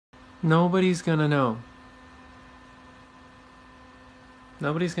Nobody's gonna know.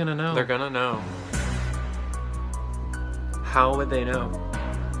 Nobody's gonna know. They're gonna know. How would they know?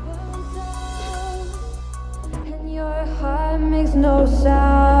 And your heart makes no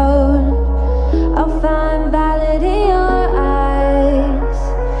sound. I'll find valid in your eyes.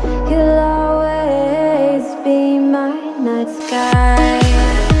 You'll always be my night sky.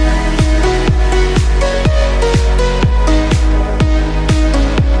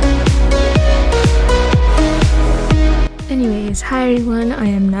 Anyways, hi everyone. I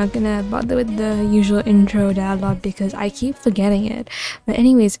am not gonna bother with the usual intro dialogue because I keep forgetting it. But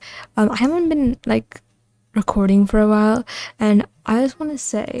anyways, I haven't been like recording for a while, and I just want to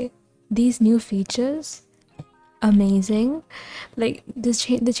say these new features, amazing. Like this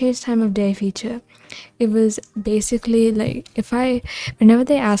the change time of day feature. It was basically like whenever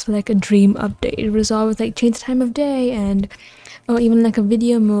they asked for like a dream update, it was always like change time of day and or even like a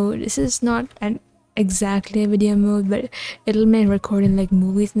video mode. This is not exactly a video mode, but it'll make recording like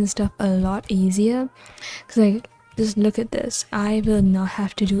movies and stuff a lot easier, because like just look at this. I will not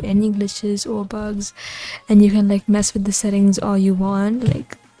have to do any glitches or bugs, and you can like mess with the settings all you want.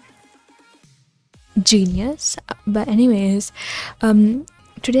 Like genius. But anyways,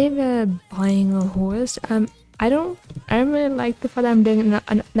 today we're buying a horse. I don't really like the fact that I'm doing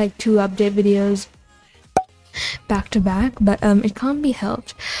like 2 update videos back to back, but it can't be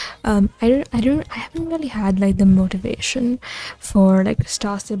helped. I haven't really had like the motivation for like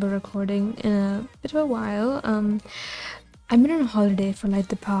Star Stable recording in a bit of a while. I've been on holiday for like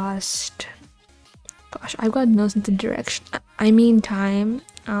the past, gosh, I've got no sense of direction. I mean time.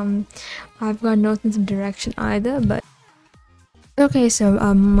 I've got no sense of direction either. But okay, so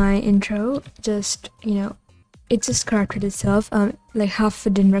my intro just, you know, it just corrected itself. Like half of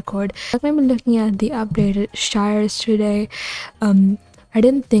it didn't record. I've been looking at the updated Shires today. I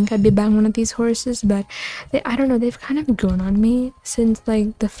didn't think I'd be buying one of these horses, but I don't know, they've kind of grown on me since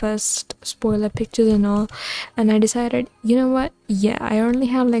like the first spoiler pictures and all, and I decided, you know what, yeah, I only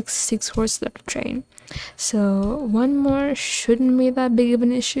have like 6 horses left to train, so one more shouldn't be that big of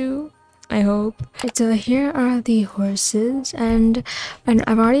an issue, I hope. So here are the horses, and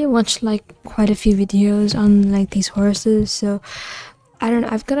I've already watched like quite a few videos on like these horses, so I don't know,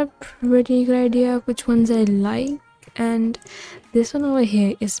 I've got a pretty good idea of which ones I like. And this one over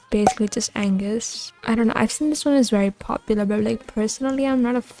here is basically just Angus. I don't know, I've seen this one is very popular, but like personally I'm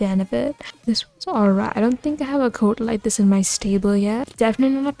not a fan of it. This one's alright. I don't think I have a coat like this in my stable yet.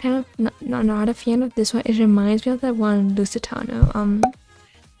 Definitely not a fan of not a fan of this one. It reminds me of that one Lusitano.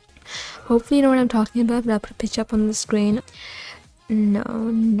 Hopefully you know what I'm talking about, but I'll put a picture up on the screen. No,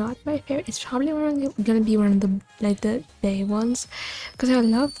 not my favorite. It's probably gonna be one of the like the bay ones, because I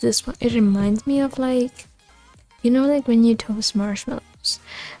love this one. It reminds me of like, you know, like when you toast marshmallows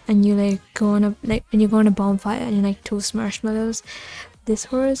and you like go on a like when you go on a bonfire and you like toast marshmallows. This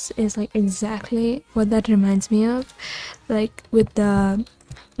horse is like exactly what that reminds me of, like with the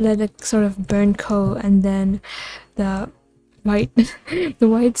sort of burnt coal and then the white the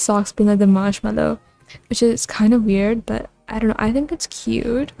white socks being like the marshmallow, which is kind of weird, but I don't know, I think it's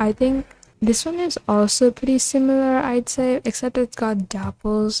cute. I think this one is also pretty similar, I'd say, except it's got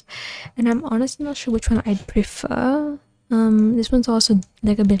dapples, and I'm honestly not sure which one I'd prefer. This one's also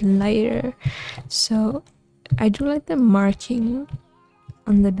like a bit lighter, so I do like the marking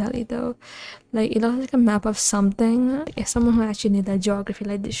on the belly though. Like it looks like a map of something. If someone who actually knew that geography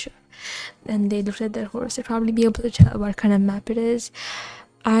like this show, and they looked at their horse, they'd probably be able to tell what kind of map it is.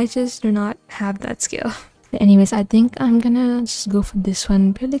 I just do not have that skill. But anyways, I think I'm gonna just go for this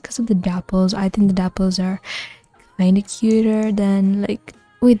one purely because of the dapples. I think the dapples are kind of cuter than like,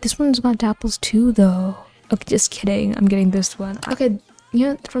 wait, this one's got dapples too though. Okay, just kidding, I'm getting this one. Okay, you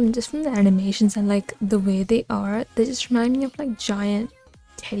know, from the animations and like the way they are, they just remind me of like giant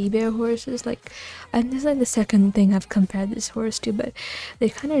teddy bear horses. Like I think this is like the second thing I've compared this horse to, but they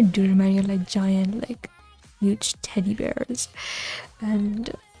kind of do remind me of like giant, like huge teddy bears.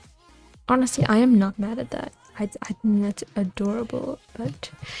 And honestly, I am not mad at that. I think that's adorable. But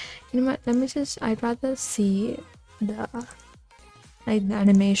you know what, I'd rather see the like the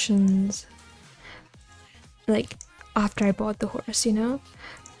animations like after I bought the horse, you know.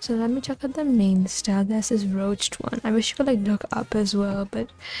 So let me check out the main style. There's this roached one. I wish you could like look up as well, but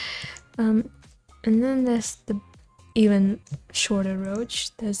and then there's the even shorter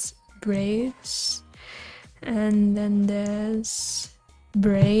roach. There's braids, and then there's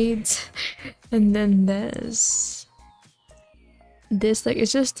braids, and then there's this, like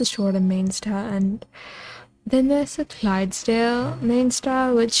it's just the shorter main style, and then there's a Clydesdale main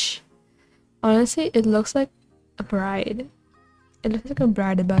style, which honestly it looks like a bride. it looks like a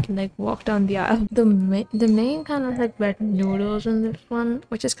bride about to like walk down the aisle. The main kind of like red noodles in this one,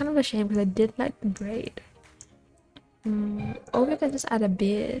 which is kind of a shame because I did like the braid. Or we could just add a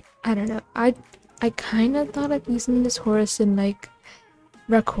beard. I don't know. I kind of thought of using this horse in like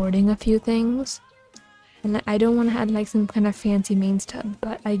recording a few things, and like, I don't want to add like some kind of fancy main stuff,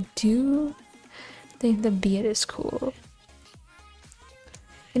 but I do think the beard is cool.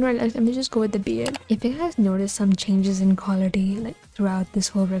 You know what, let me just go with the beard. If you guys notice some changes in quality like throughout this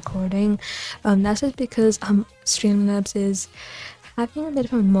whole recording, that's just because Streamlabs is having a bit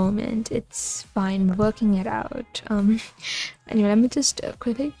of a moment. It's fine, working it out. Anyway, let me just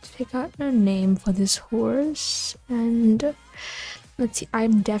quickly pick out a name for this horse, and let's see.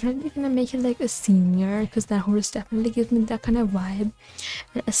 I'm definitely gonna make it like a senior because that horse definitely gives me that kind of vibe.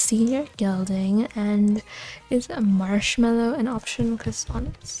 And a senior gelding, and is a marshmallow an option? Because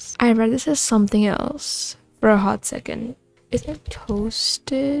honest, I read this as something else for a hot second. Is it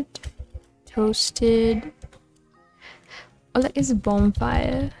toasted? Or like it's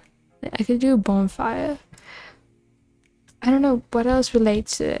bonfire. Like, I could do bonfire. I don't know what else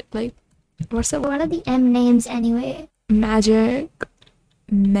relates to it. Like, what are the M names anyway? Magic,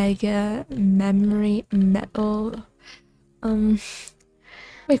 mega, memory, metal.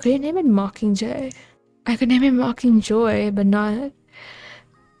 Wait, could you name it Mockingjay? I could name it Mockingjoy, but not.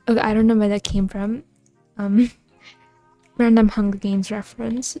 Okay, I don't know where that came from. Random Hunger Games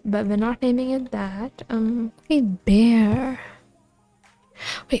reference, but we're not naming it that. Okay, bear.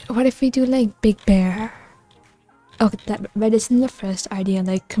 Wait, what if we do like Big Bear? Okay, that isn't the first idea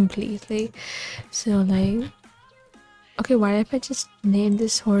like completely. So like, okay, why if I just name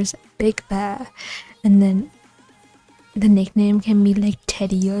this horse Big Bear, and then the nickname can be like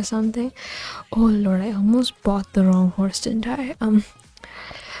Teddy or something? Oh lord, I almost bought the wrong horse, didn't I?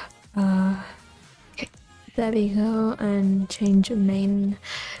 Okay, there we go, and change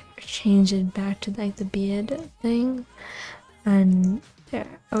it back to like the beard thing, and there.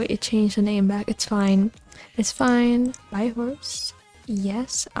 Oh wait, it changed the name back. It's fine. It's fine. Buy horse.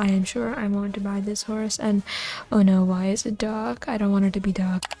 Yes, I am sure I want to buy this horse. And oh no, why is it dark? I don't want it to be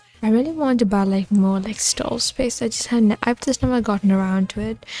dark. I really want to buy like more like stall space. I've just never gotten around to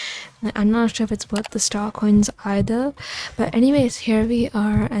it. I'm not sure if it's worth the star coins either. But anyways, here we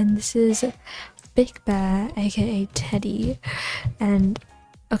are, and this is Big Bear, aka Teddy. And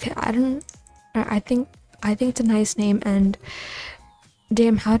okay, I think it's a nice name. And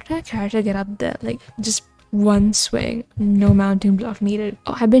damn, how did that character get up there? Like just one swing, no mounting block needed.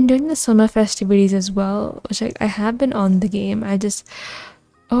 Oh, I've been doing the summer festivities as well, which I have been on the game.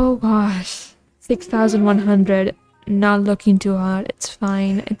 Oh gosh, 6,100. Not looking too hard. It's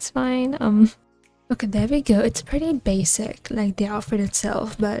fine. It's fine. Okay, there we go. It's pretty basic, like the outfit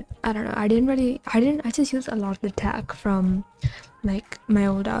itself, but I don't know. I just used a lot of the tech from like my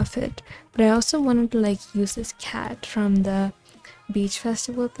old outfit, but I also wanted to like use this cat from the beach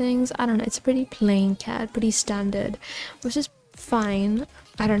festival things. I don't know, it's a pretty plain cat, pretty standard, which is fine.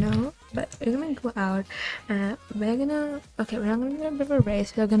 I don't know, but we're gonna go out. We're not gonna do a bit of a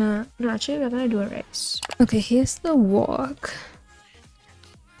race. We're gonna do a race. Okay, here's the walk.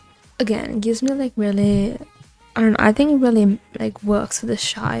 Again, it gives me like really, I don't know, I think it really like works for the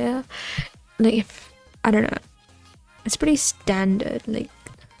Shire. Like if, I don't know, it's pretty standard. Like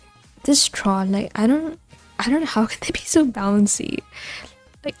this trot, like I don't know how can they be so bouncy,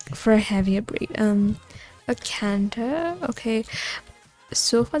 like for a heavier breed. A canter. Okay,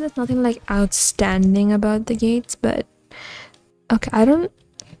 so far there's nothing like outstanding about the gates, but okay, I don't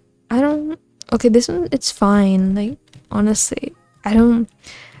okay, this one, it's fine. Like honestly,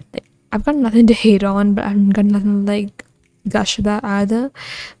 I've got nothing to hate on, but I've got nothing to like gush about either,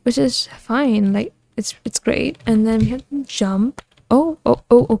 which is fine. Like it's great. And then we have to jump. Oh,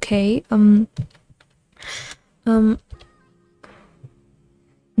 okay.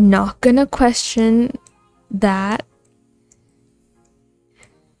 Not gonna question that.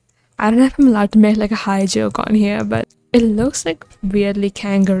 I don't know if I'm allowed to make like a high joke on here, but it looks like weirdly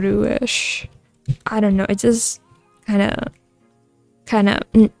kangaroo-ish. I don't know, it just kind of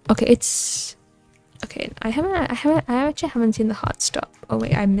okay, it's okay. I actually haven't seen the hot stop. Oh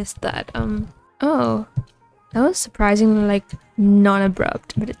wait, I missed that. Oh, that was surprisingly like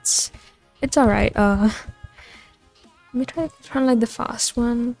non-abrupt, but it's all right. Let me try like the fast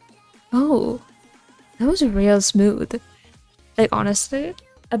one. Oh, that was real smooth. Like honestly,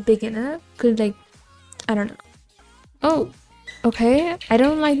 a beginner could like, I don't know. Oh, okay. I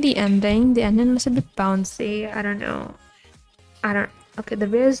don't like the ending. The ending was a bit bouncy. I don't know. Okay, the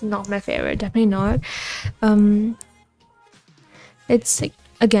rear is not my favorite. Definitely not. It's like,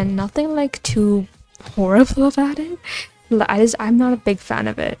 again, nothing like too horrible about it. I'm not a big fan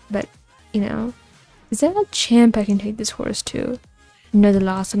of it, but you know, is there a champ I can take this horse to? No, the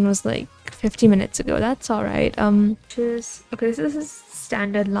last one was like 50 minutes ago. That's all right. Okay, so this is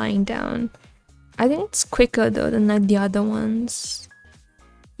standard lying down. I think it's quicker though than like the other ones.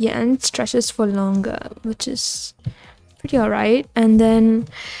 Yeah, and it stretches for longer, which is pretty alright. And then,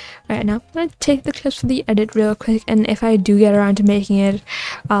 alright, now I'm gonna take the clips for the edit real quick, and if I do get around to making it,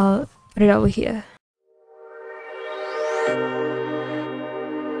 I'll put it over here.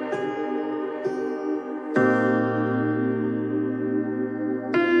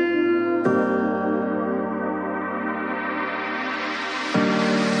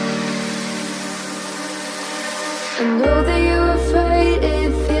 I know that you're afraid,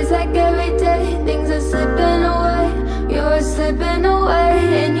 it feels like every day things are slipping away, you're slipping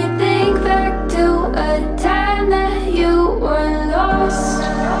away, and you think back to a time that you were lost.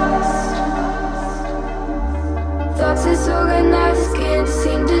 Thoughts disorganized, can't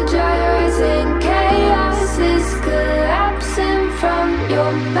seem to dry your eyes, and chaos is collapsing from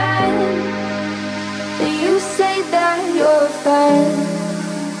your mind. And you say that you're fine,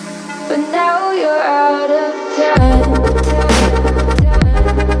 but now you're out of time,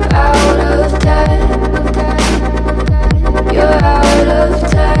 out of time, you're out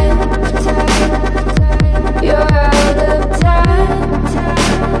of time, you're out of time,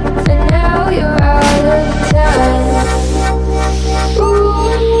 and now you're out of time.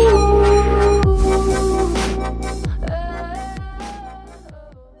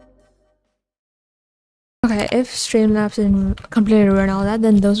 Okay, if Streamlabs didn't completely ruin all that,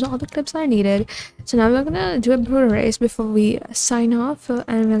 then those are all the clips I needed. So now we're gonna do a bit of a race before we sign off,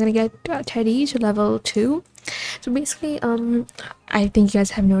 and we're gonna get Teddy to level 2. So basically, I think you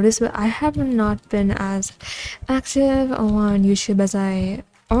guys have noticed, but I have not been as active on YouTube as or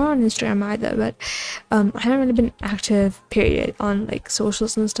on Instagram either, but I haven't really been active, period, on like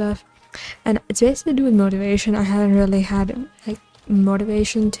socials and stuff. And it's basically to do with motivation. I haven't really had like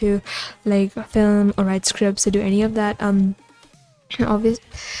motivation to like film or write scripts or do any of that, obvious,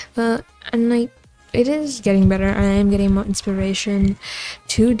 and like it is getting better. I am getting more inspiration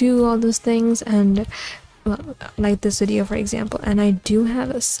to do all those things, and well, like this video for example, and I do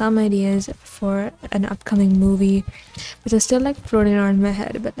have some ideas for an upcoming movie which is still like floating around in my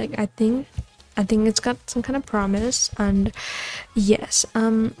head, but like I think it's got some kind of promise. And yes,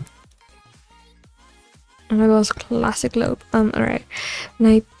 and I was classic lope. Alright,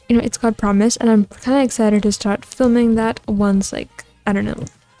 like, you know, it's got promise, and I'm kind of excited to start filming that once, like, I don't know,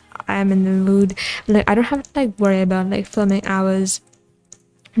 I'm in the mood. Like, I don't have to like worry about like filming hours.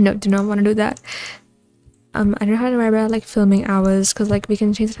 No, do not want to do that. I don't have to worry about like filming hours, because like we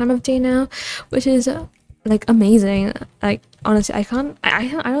can change the time of day now, which is like amazing. Like honestly, I don't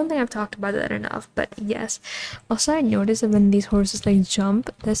think I've talked about that enough, but yes. Also, I noticed that when these horses like jump,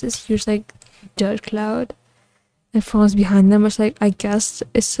 there's this huge like dirt cloud that falls behind them, which like I guess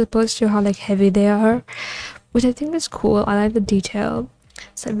is supposed to show how like heavy they are, which I think is cool. I like the detail.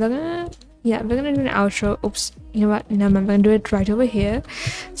 So we're gonna do an outro. Oops, you know what, no, I'm gonna do it right over here.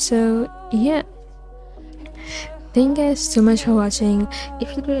 So yeah, thank you guys so much for watching.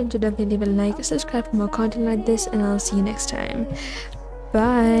 If you did enjoy the video, leave a like, subscribe for more content like this, and I'll see you next time.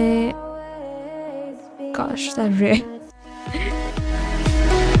 Bye. Gosh, that really